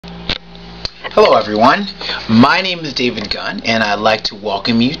Hello everyone, my name is David Gunn and I'd like to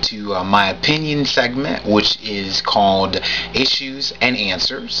welcome you to my opinion segment, which is called Issues and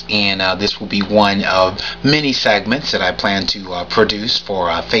Answers, and this will be one of many segments that I plan to produce for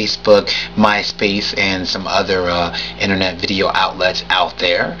Facebook, MySpace, and some other internet video outlets out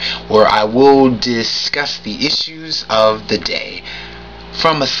there, where I will discuss the issues of the day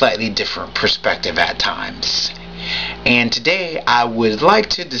from a slightly different perspective at times. And today I would like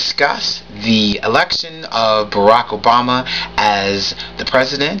to discuss the election of Barack Obama as the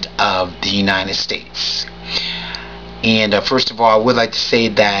President of the United States. And first of all, I would like to say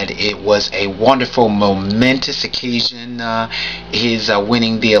that it was a wonderful, momentous occasion, his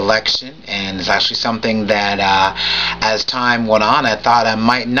winning the election. And it's actually something that, as time went on, I thought I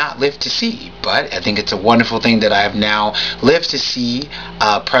might not live to see. But I think it's a wonderful thing that I have now lived to see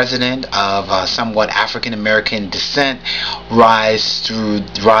a president of somewhat African American descent rise to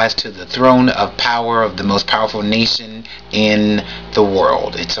the throne of power of the most powerful nation in the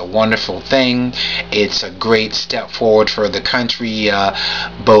world. It's a wonderful thing. It's a great step forward for the country,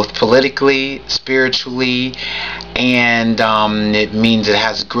 both politically, spiritually, and it means it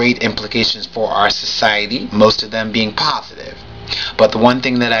has great implications for our society, most of them being positive. But the one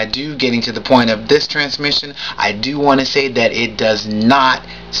thing that I do, getting to the point of this transmission, I do want to say that it does not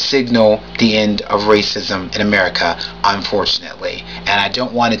signal the end of racism in America, unfortunately. And I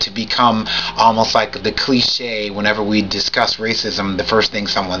don't want it to become almost like the cliche whenever we discuss racism. The first thing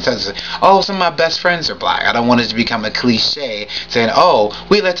someone says is, oh, some of my best friends are black. I don't want it to become a cliche saying, oh,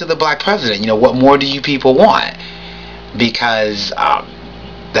 we elected the black president. What more do you people want? Because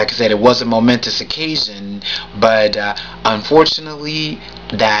like I said, it was a momentous occasion, but unfortunately,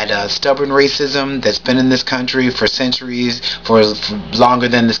 that stubborn racism that's been in this country for centuries, for longer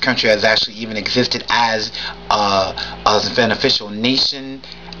than this country has actually even existed as an official nation,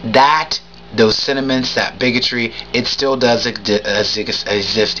 those sentiments, that bigotry, it still does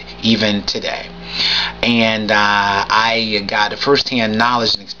exist even today. And I got a first-hand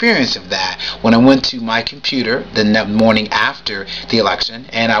knowledge and experience of that when I went to my computer the morning after the election,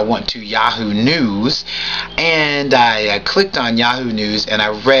 and I went to Yahoo News, and I clicked on Yahoo News, and I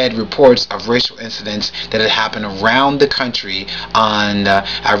read reports of racial incidents that had happened around the country.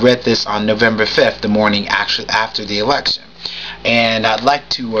 I read this on November 5th, the morning actually after the election. And I'd like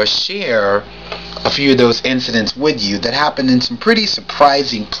to share a few of those incidents with you that happened in some pretty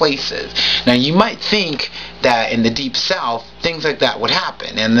surprising places. Now, you might think that in the Deep South, things like that would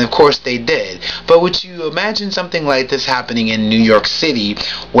happen, and of course they did. But would you imagine something like this happening in New York City,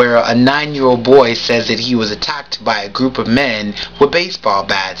 where a 9-year-old boy says that he was attacked by a group of men with baseball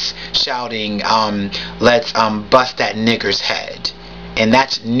bats, shouting, let's bust that nigger's head. And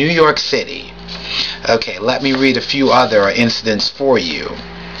that's New York City. Okay, let me read a few other incidents for you.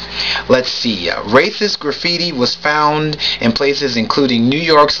 Let's see. Racist graffiti was found in places including New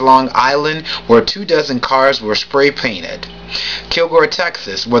York's Long Island, where 24 cars were spray painted. Kilgore,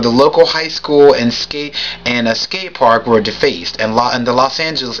 Texas, where the local high school and a skate park were defaced, and in the Los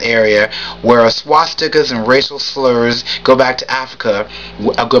Angeles area, where swastikas and racial slurs go back to Africa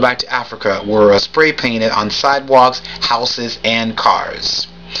were spray painted on sidewalks, houses, and cars.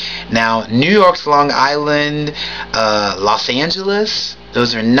 Now, New York's Long Island, Los Angeles,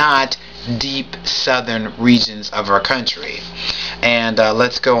 those are not deep southern regions of our country. And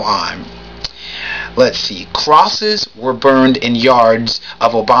let's go on. Let's see. Crosses were burned in yards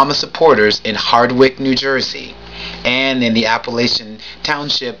of Obama supporters in Hardwick, New Jersey, and in the Appalachian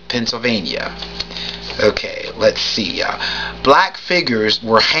Township, Pennsylvania. Okay, let's see. Black figures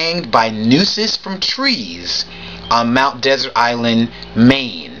were hanged by nooses from trees on Mount Desert Island,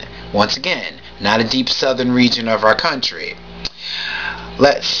 Maine. Once again, not a deep southern region of our country.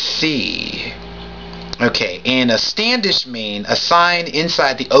 Let's see. Okay, in Standish, Maine, a sign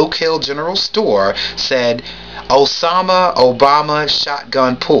inside the Oak Hill General Store said, Osama Obama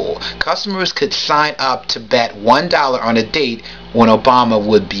shotgun pull. Customers could sign up to bet $1 on a date when Obama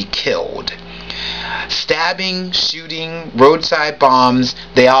would be killed. Stabbing, shooting, roadside bombs,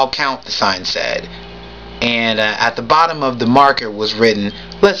 they all count, the sign said. And at the bottom of the marker was written,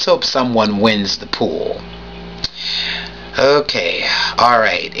 let's hope someone wins the pool. Okay,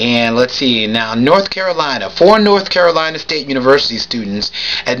 alright, and let's see. Now, North Carolina. 4 North Carolina State University students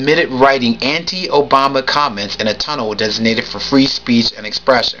admitted writing anti-Obama comments in a tunnel designated for free speech and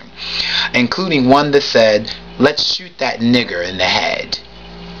expression, including one that said, let's shoot that nigger in the head.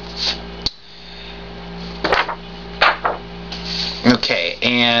 Okay,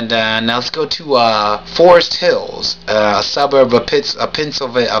 and And now let's go to Forest Hills, a suburb of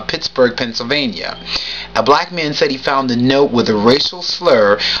Pittsburgh, Pennsylvania. A black man said he found a note with a racial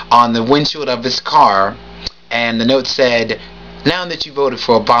slur on the windshield of his car, and the note said, "Now that you voted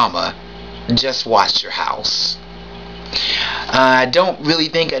for Obama, just watch your house." I don't really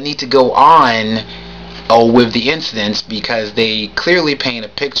think I need to go on with the incidents, because they clearly paint a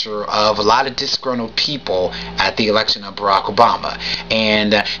picture of a lot of disgruntled people at the election of Barack Obama,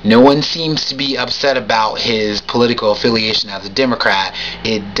 and no one seems to be upset about his political affiliation as a Democrat.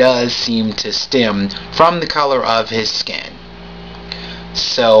 It does seem to stem from the color of his skin.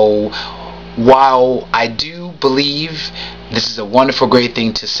 So while I do believe this is a wonderful, great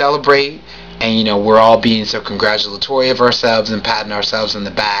thing to celebrate, and we're all being so congratulatory of ourselves and patting ourselves on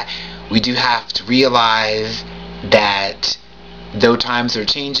the back, we do have to realize that though times are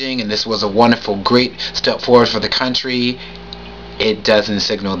changing, and this was a wonderful, great step forward for the country, it doesn't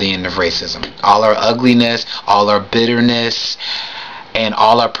signal the end of racism. All our ugliness, all our bitterness, and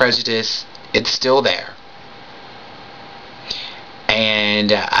all our prejudice, it's still there.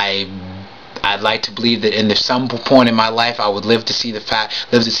 And I'd like to believe that in some point in my life I would live to see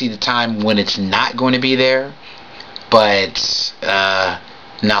the time when it's not going to be there, but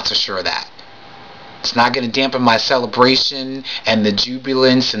not so sure of that. It's not going to dampen my celebration and the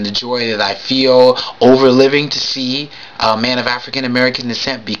jubilance and the joy that I feel over living to see a man of African American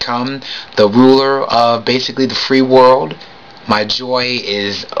descent become the ruler of basically the free world. My joy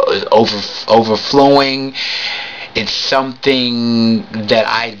is overflowing. It's something that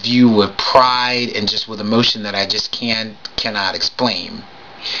I view with pride and just with emotion that I just cannot explain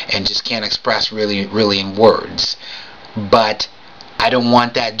and just can't express really in words. But I don't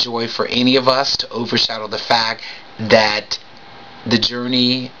want that joy for any of us to overshadow the fact that the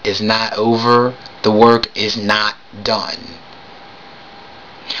journey is not over, the work is not done.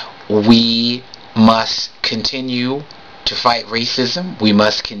 We must continue to fight racism. We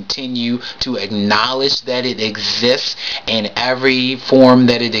must continue to acknowledge that it exists in every form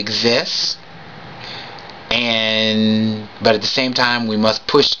that it exists. But at the same time, we must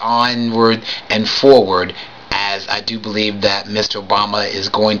push onward and forward, as I do believe that Mr. Obama is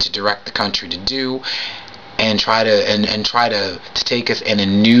going to direct the country to do, and try to take us in a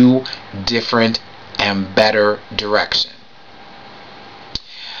new, different, and better direction.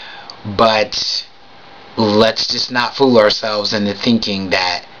 But let's just not fool ourselves into thinking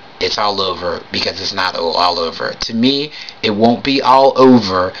that it's all over, because it's not all over. To me, it won't be all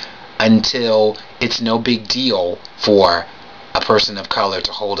over until it's no big deal for a person of color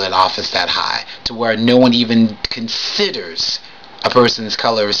to hold an office that high, to where no one even considers a person's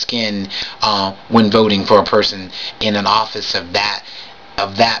color of skin when voting for a person in an office of that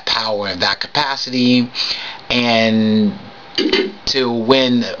power and that capacity. And to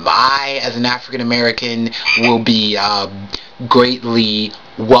when I, as an African American, will be greatly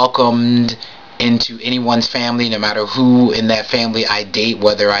welcomed into anyone's family, no matter who in that family I date,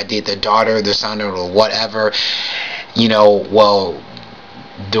 whether I date their daughter, their son, or whatever.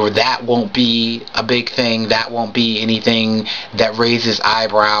 That won't be a big thing. That won't be anything that raises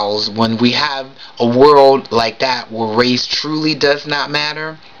eyebrows. When we have a world like that where race truly does not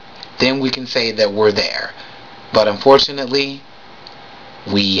matter, then we can say that we're there. But unfortunately,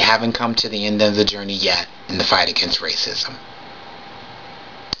 we haven't come to the end of the journey yet in the fight against racism.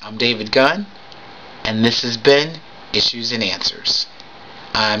 I'm David Gunn, and this has been Issues and Answers.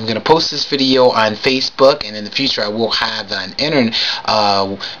 I'm going to post this video on Facebook, and in the future I will have an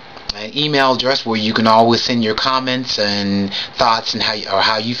email address where you can always send your comments and thoughts and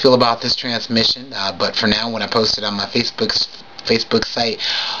how you feel about this transmission. But for now, when I post it on my Facebook site,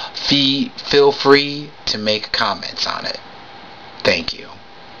 feel free to make comments on it. Thank you.